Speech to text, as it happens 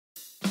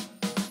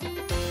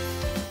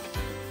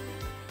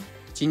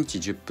1日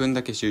10分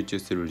だけ集中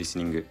するリス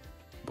ニング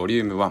ボリ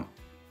ューム1。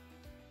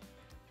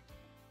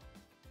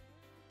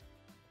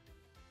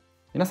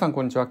皆さん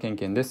こんにちは、けん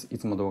けんです。い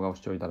つも動画を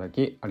視聴いただ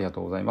きありが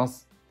とうございま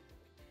す。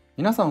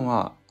皆さん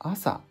は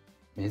朝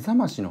目覚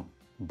ましの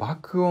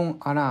爆音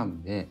アラー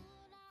ムで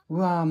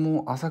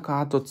もう朝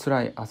かと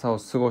辛い朝を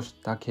過ごし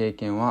た経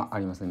験はあ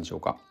りませんでしょ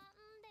うか。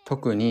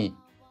特に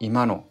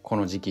今のこ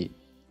の時期、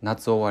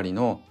夏終わり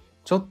の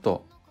ちょっ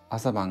と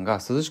朝晩が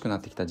涼しくな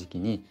ってきた時期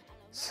に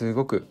す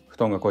ごく布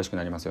団が恋しく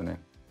なりますよ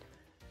ね。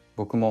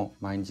僕も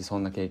毎日そ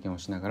んな経験を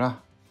しなが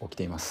ら起き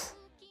ています。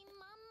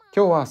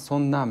今日はそ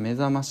んな目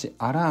覚まし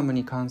アラーム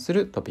に関す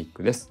るトピッ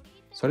クです。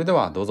それで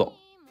はどうぞ。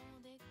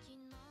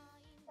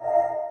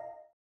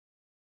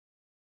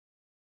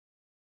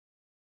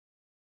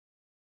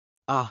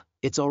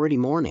It's already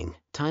morning.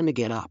 Time to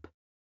get up.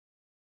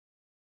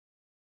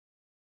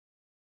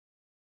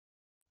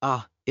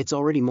 It's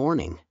already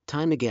morning.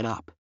 Time to get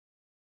up.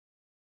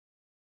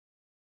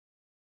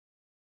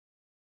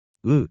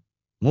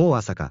 もう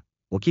朝か。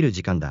起きる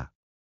時間だ。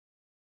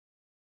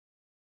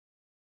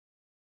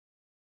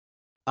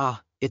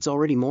It's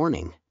already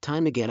morning.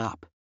 Time to get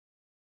up.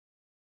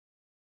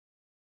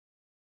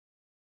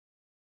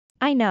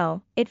 I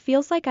know, it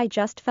feels like I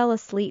just fell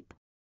asleep.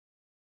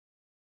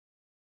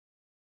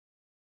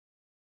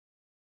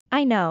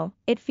 I know,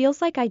 it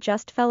feels like I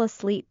just fell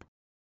asleep.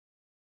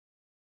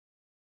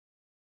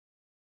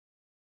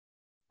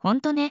 ほ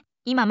んとね、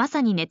今ま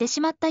さに寝て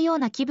しまったよう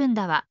な気分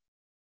だわ。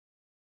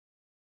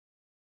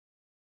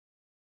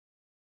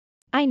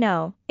I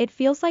know, it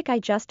feels like I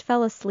just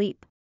fell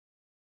asleep.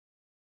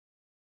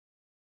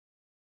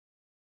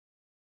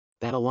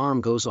 That alarm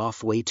goes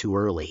off way too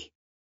early.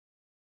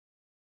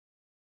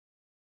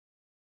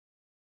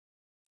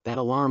 That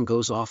alarm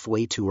goes off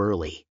way too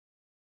early.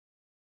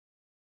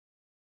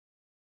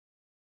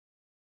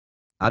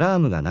 アラー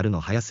ムが鳴るの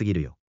早すぎ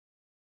るよ。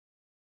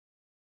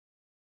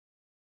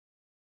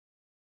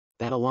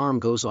That alarm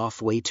goes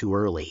off way too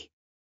early.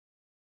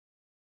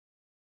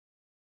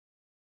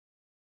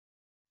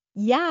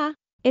 Yeah,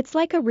 it's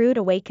like a rude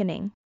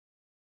awakening.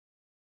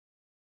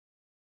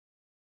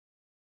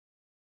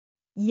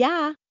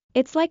 Yeah,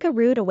 it's like a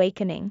rude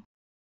awakening.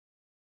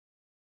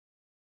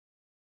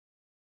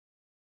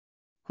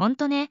 ほん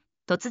とね、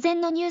突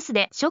然のニュース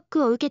でショッ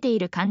クを受けてい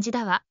る感じ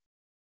だわ。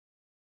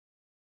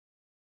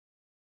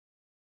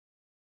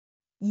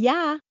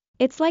Yeah,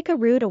 it's like a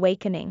rude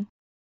awakening.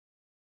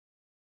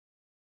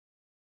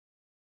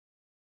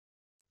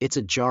 It's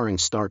a jarring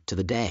start to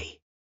the day.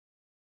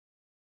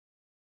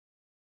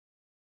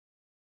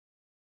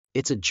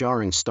 It's a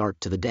jarring start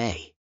to the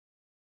day.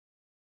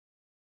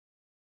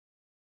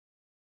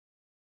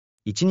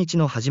 一日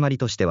の始まり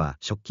としては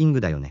ショッキング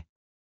だよね。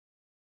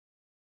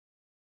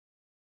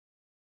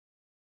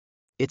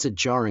It's a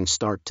jarring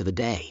start to the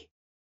day.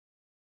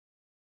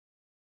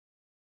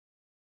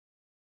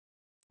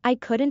 I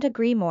couldn't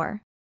agree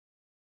more.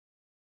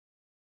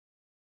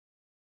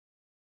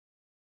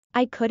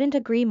 I couldn't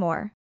agree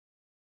more.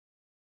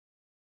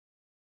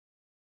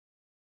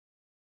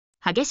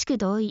 激しく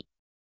同意。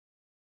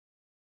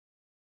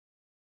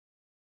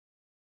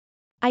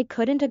I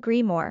couldn't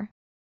agree more.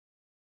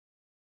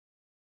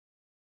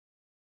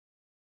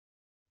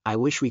 I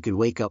wish we could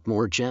wake up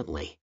more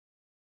gently.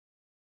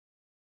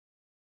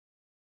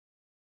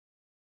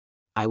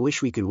 I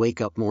wish we could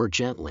wake up more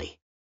gently.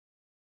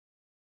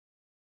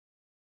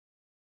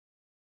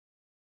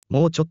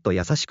 もうちょっと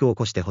優しく起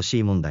こしてほし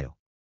いもんだよ。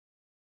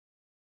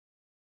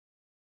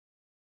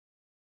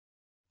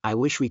I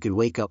wish we could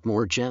wake up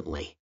more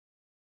gently.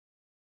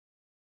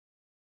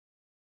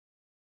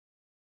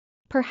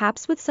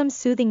 Perhaps with some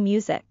soothing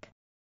music.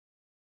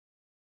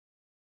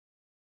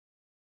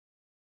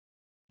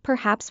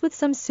 Perhaps with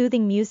some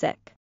soothing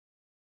music.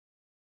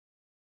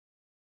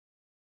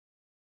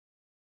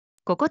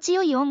 心地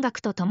よい音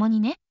楽とともに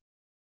ね。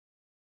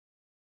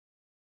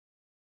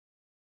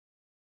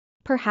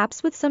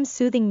Perhaps with some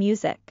soothing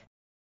music.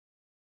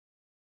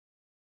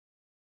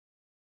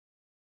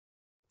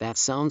 That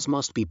sounds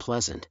must be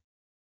pleasant.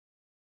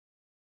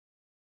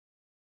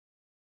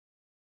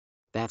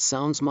 That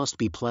sounds must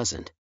be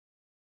pleasant.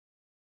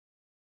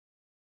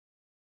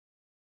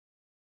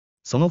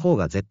 その方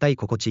が絶対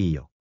心地いい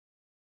よ。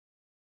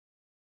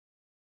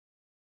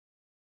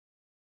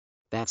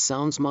That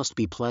sounds must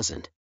be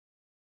pleasant.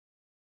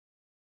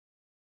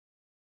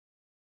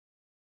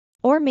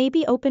 Or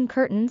maybe open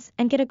curtains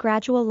and get a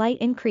gradual light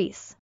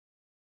increase.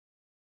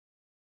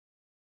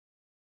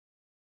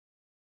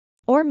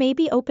 Or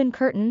maybe open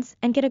curtains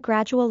and get a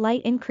gradual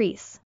light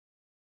increase.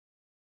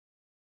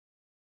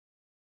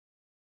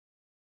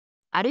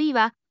 あるい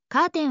は、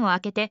カーテンを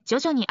開けて徐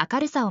々に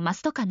明るさを増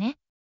すとかね。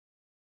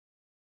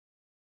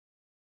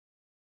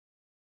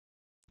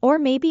Or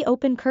maybe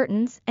open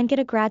curtains and get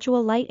a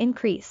gradual light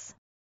increase.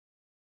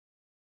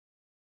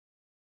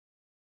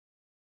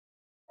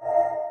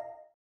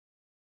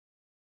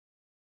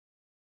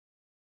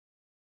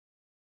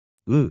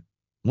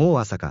 もう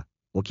朝か。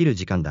起きる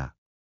時間だ。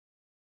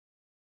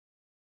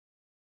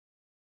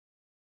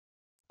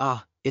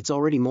It's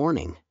already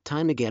morning.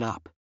 Time to get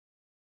up.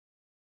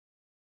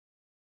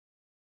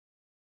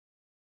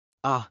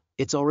 Ah,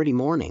 it's already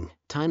morning,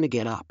 time to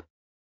get up.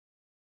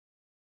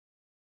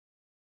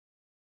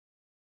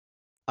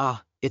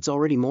 Ah, it's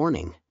already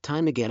morning,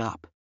 time to get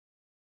up.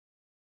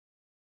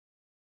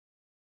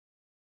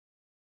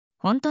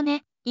 ほんと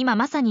ね、今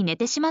まさに寝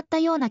てしまった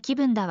ような気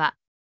分だわ。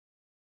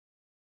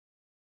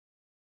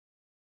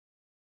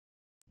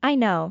I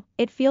know,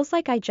 it feels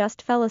like I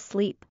just fell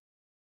asleep.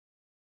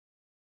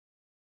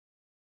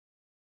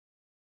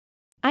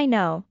 I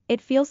know,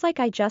 it feels like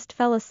I just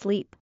fell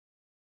asleep.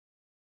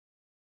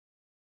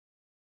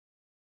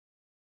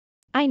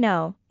 I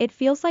know, it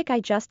feels like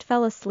I just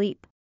fell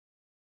asleep.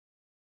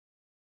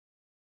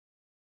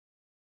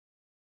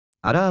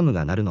 アラーム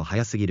が鳴るの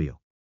早すぎる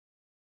よ。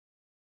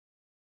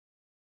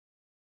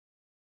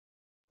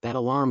That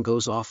alarm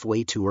goes off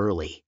way too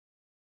early.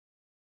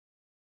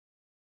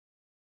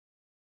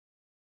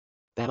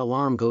 That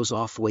alarm goes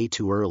off way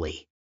too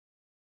early.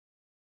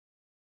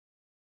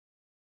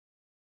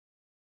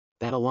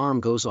 That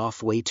alarm goes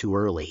off way too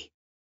early.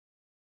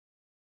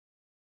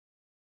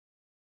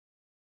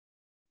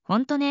 ほ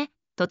んとね、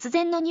突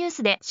然のニュー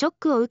スでショッ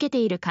クを受けて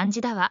いる感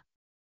じだわ。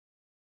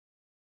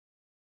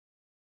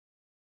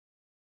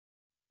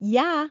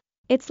Yeah,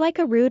 it's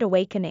like a rude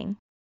awakening.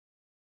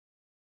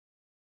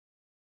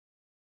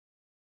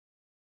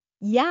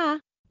 Yeah,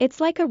 it's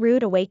like a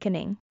rude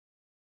awakening.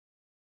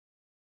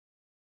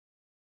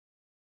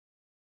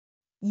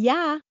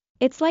 Yeah,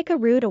 it's like a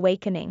rude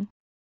awakening.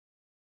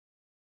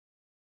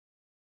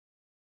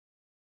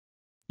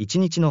 一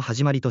日の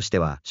始まりとして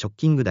はショッ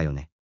キングだよ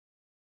ね。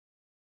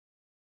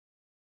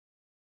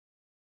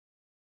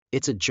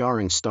It's a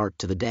jarring start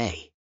to the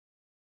day.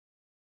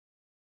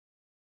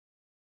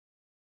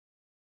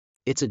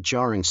 It's a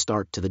jarring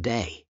start to the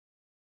day.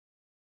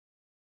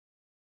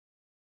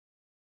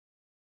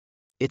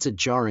 It's a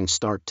jarring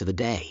start to the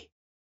day.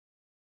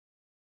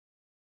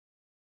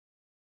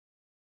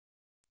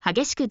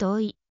 激しく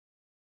同意。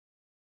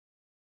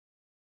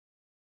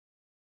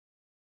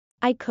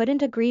I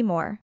couldn't agree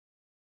more.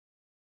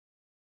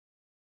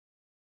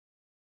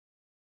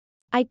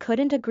 I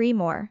couldn't agree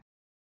more.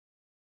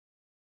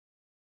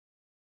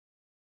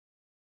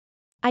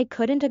 I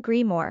couldn't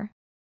agree more.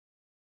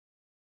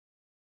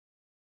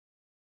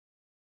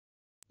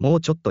 も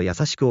うちょっと優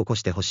しく起こ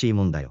してほしい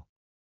もんだよ。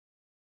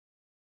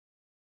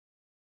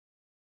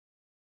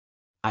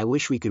I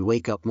wish we could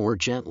wake up more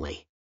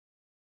gently.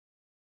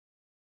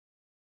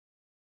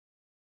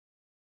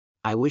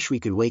 I wish we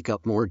could wake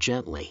up more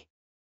gently.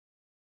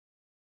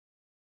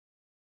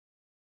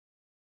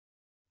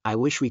 I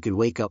wish we could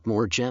wake up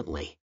more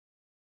gently.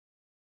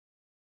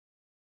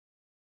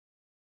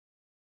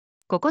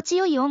 心地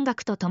よい音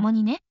楽ととも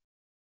にね。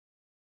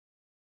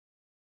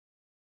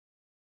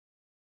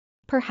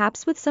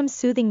Perhaps with some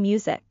soothing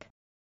music.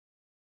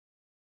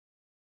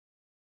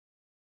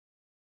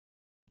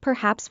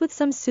 Perhaps with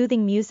some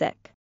soothing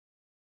music.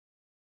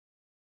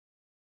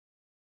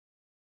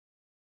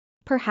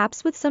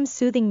 Perhaps with some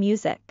soothing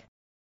music.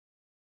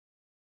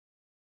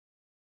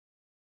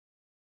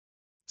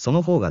 そ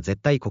の方が絶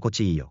対心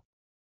地いいよ。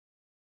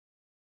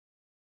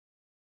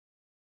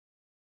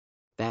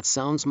That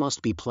sounds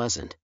must be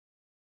pleasant.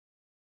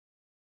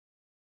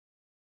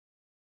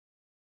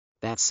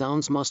 That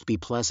sounds must be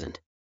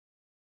pleasant.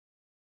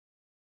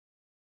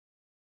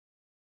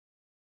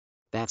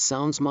 That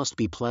sounds must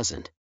be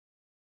pleasant.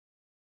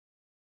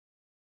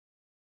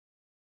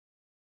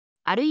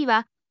 あるい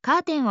は、カ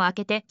ーテンを開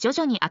けて徐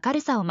々に明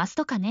るさを増す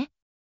とかね。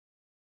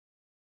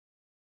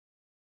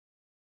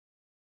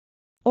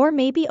Or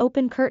maybe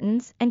open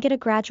curtains and get a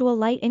gradual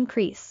light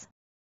increase.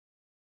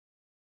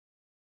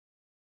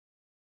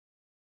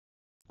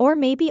 Or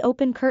maybe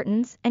open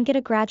curtains and get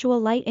a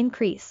gradual light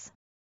increase.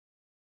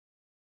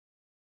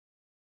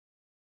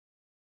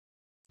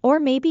 Or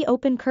maybe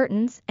open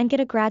curtains and get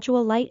a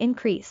gradual light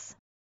increase.